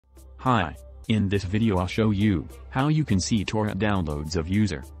Hi. In this video I'll show you how you can see torrent downloads of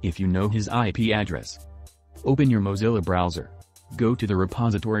user if you know his IP address. Open your Mozilla browser. Go to the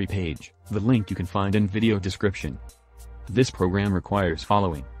repository page, the link you can find in video description. This program requires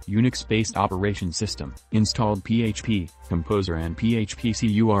following: Unix-based operation system, installed PHP, Composer and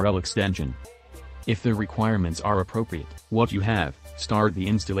PHP-CURL extension. If the requirements are appropriate, what you have, start the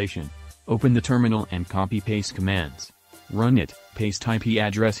installation. Open the terminal and copy-paste commands. Run it, paste IP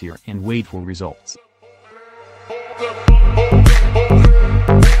address here and wait for results.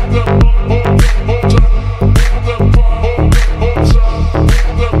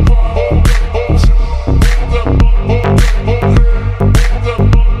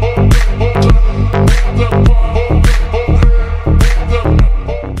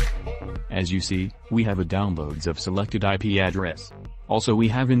 As you see, we have a downloads of selected IP address. Also we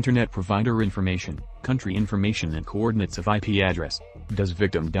have internet provider information, country information and coordinates of IP address. Does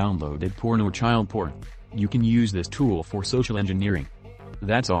victim downloaded porn or child porn? You can use this tool for social engineering.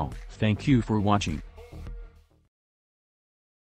 That's all, thank you for watching.